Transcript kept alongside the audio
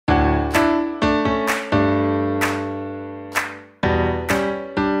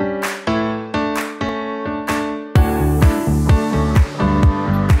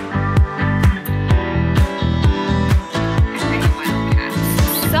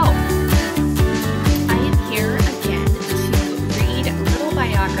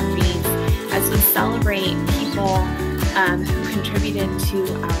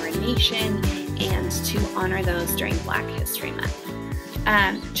to our nation and to honor those during Black History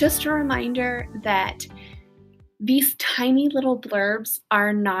Month. Just a reminder that these tiny little blurbs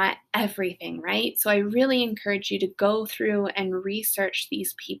are not everything, right? So I really encourage you to go through and research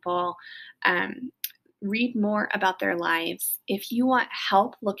these people, read more about their lives. If you want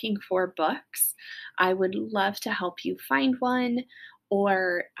help looking for books, I would love to help you find one,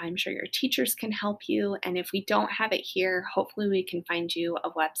 or I'm sure your teachers can help you. And if we don't have it here, hopefully we can find you a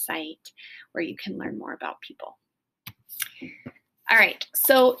website where you can learn more about people. All right,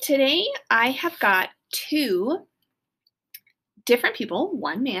 so today I have got two different people,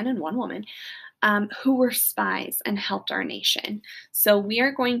 one man and one woman, who were spies and helped our nation. So we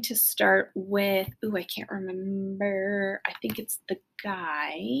are going to start with, I can't remember. I think it's the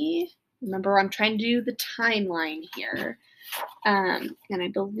guy. Remember, I'm trying to do the timeline here. And I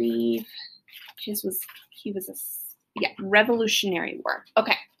believe he was Revolutionary War.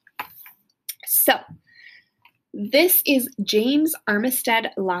 Okay. So this is James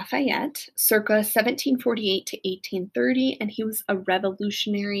Armistead Lafayette, circa 1748 to 1830, and he was a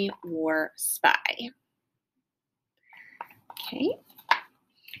Revolutionary War spy. Okay.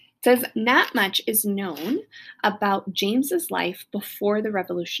 It says not much is known about James's life before the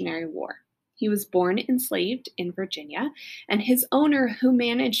Revolutionary War. He was born enslaved in Virginia, and his owner, who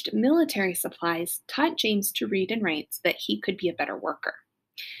managed military supplies, taught James to read and write so that he could be a better worker.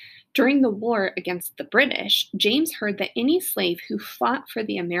 During the war against the British, James heard that any slave who fought for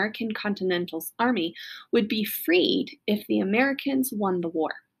the American Continental Army would be freed if the Americans won the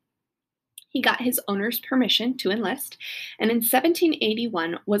war. He got his owner's permission to enlist, and in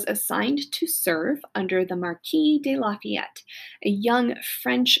 1781 was assigned to serve under the Marquis de Lafayette, a young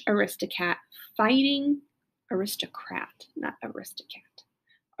French aristocrat fighting for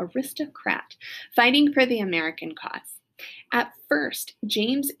the American cause. At first,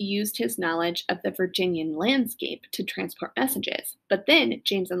 James used his knowledge of the Virginian landscape to transport messages, but then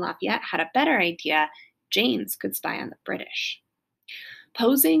James and Lafayette had a better idea. James could spy on the British.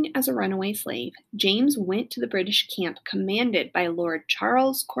 Posing as a runaway slave, James went to the British camp commanded by Lord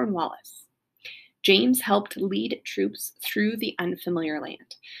Charles Cornwallis. James helped lead troops through the unfamiliar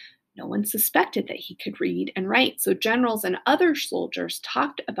land. No one suspected that he could read and write, so generals and other soldiers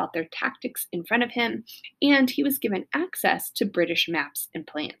talked about their tactics in front of him, and he was given access to British maps and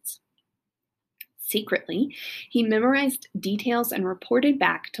plans. Secretly, he memorized details and reported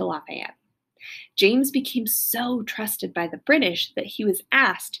back to Lafayette. James became so trusted by the British that he was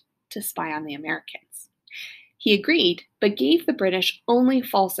asked to spy on the Americans. He agreed, but gave the British only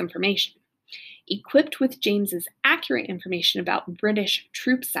false information. Equipped with James's accurate information about British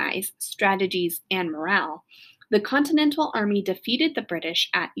troop size, strategies, and morale, the Continental Army defeated the British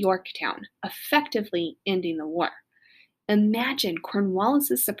at Yorktown, effectively ending the war. Imagine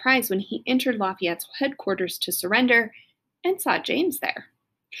Cornwallis's surprise when he entered Lafayette's headquarters to surrender and saw James there.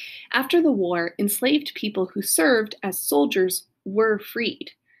 After the war, enslaved people who served as soldiers were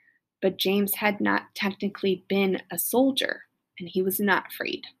freed, but James had not technically been a soldier, and he was not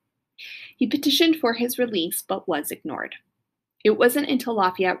freed. He petitioned for his release, but was ignored. It wasn't until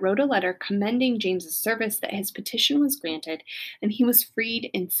Lafayette wrote a letter commending James's service that his petition was granted, and he was freed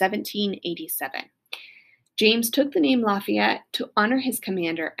in 1787. James took the name Lafayette to honor his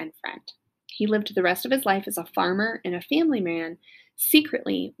commander and friend. He lived the rest of his life as a farmer and a family man,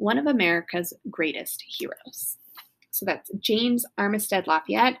 secretly one of America's greatest heroes. So that's James Armistead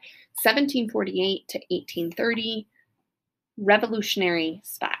Lafayette, 1748 to 1830, Revolutionary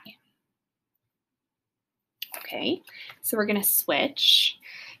spy. Okay, so we're going to switch.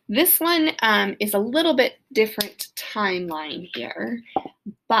 This one is a little bit different timeline here,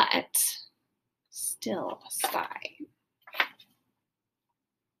 but still a spy.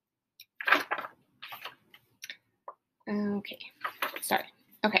 Okay, sorry.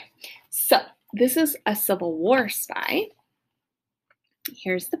 Okay, so this is a Civil War spy.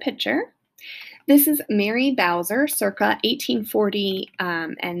 Here's the picture. This is Mary Bowser, circa 1840,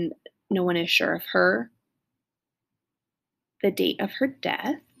 and no one is sure of the date of her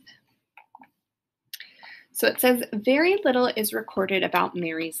death. So it says very little is recorded about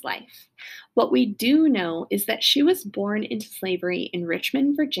Mary's life. What we do know is that she was born into slavery in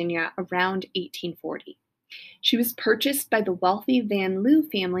Richmond, Virginia around 1840. She was purchased by the wealthy Van Loo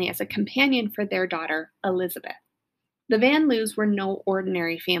family as a companion for their daughter, Elizabeth. The Van Loos were no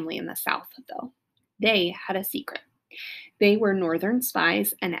ordinary family in the South, though. They had a secret. They were Northern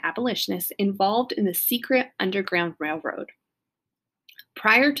spies and abolitionists involved in the secret Underground Railroad.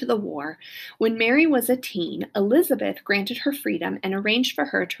 Prior to the war, when Mary was a teen, Elizabeth granted her freedom and arranged for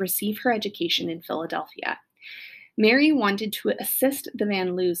her to receive her education in Philadelphia. Mary wanted to assist the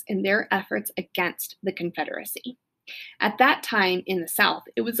Van Loos in their efforts against the Confederacy. At that time in the South,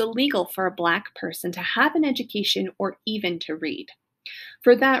 it was illegal for a Black person to have an education or even to read.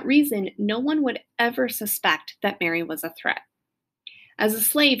 For that reason, no one would ever suspect that Mary was a threat. As a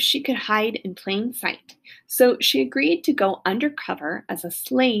slave, she could hide in plain sight, so she agreed to go undercover as a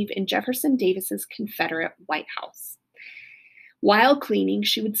slave in Jefferson Davis's Confederate White House. While cleaning,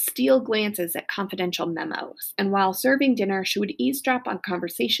 she would steal glances at confidential memos, and while serving dinner, she would eavesdrop on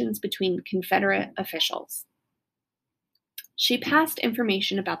conversations between Confederate officials. She passed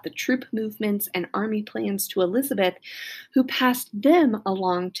information about the troop movements and army plans to Elizabeth, who passed them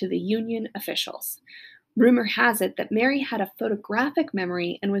along to the Union officials. Rumor has it that Mary had a photographic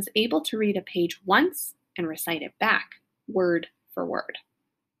memory and was able to read a page once and recite it back, word for word.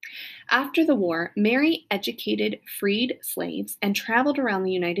 After the war, Mary educated freed slaves and traveled around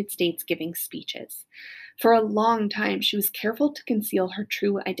the United States giving speeches. For a long time, she was careful to conceal her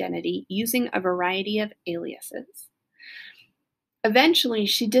true identity using a variety of aliases. Eventually,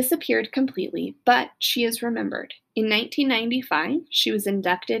 she disappeared completely, but she is remembered. In 1995, she was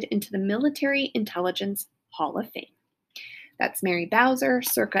inducted into the Military Intelligence Hall of Fame. That's Mary Bowser,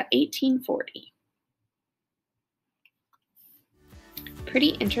 circa 1840.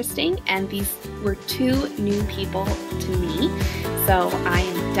 Pretty interesting, and these were two new people to me, so I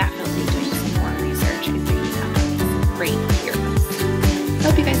am definitely doing some more research and reading up on these great heroes.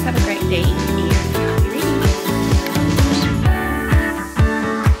 Hope you guys have a great day, and happy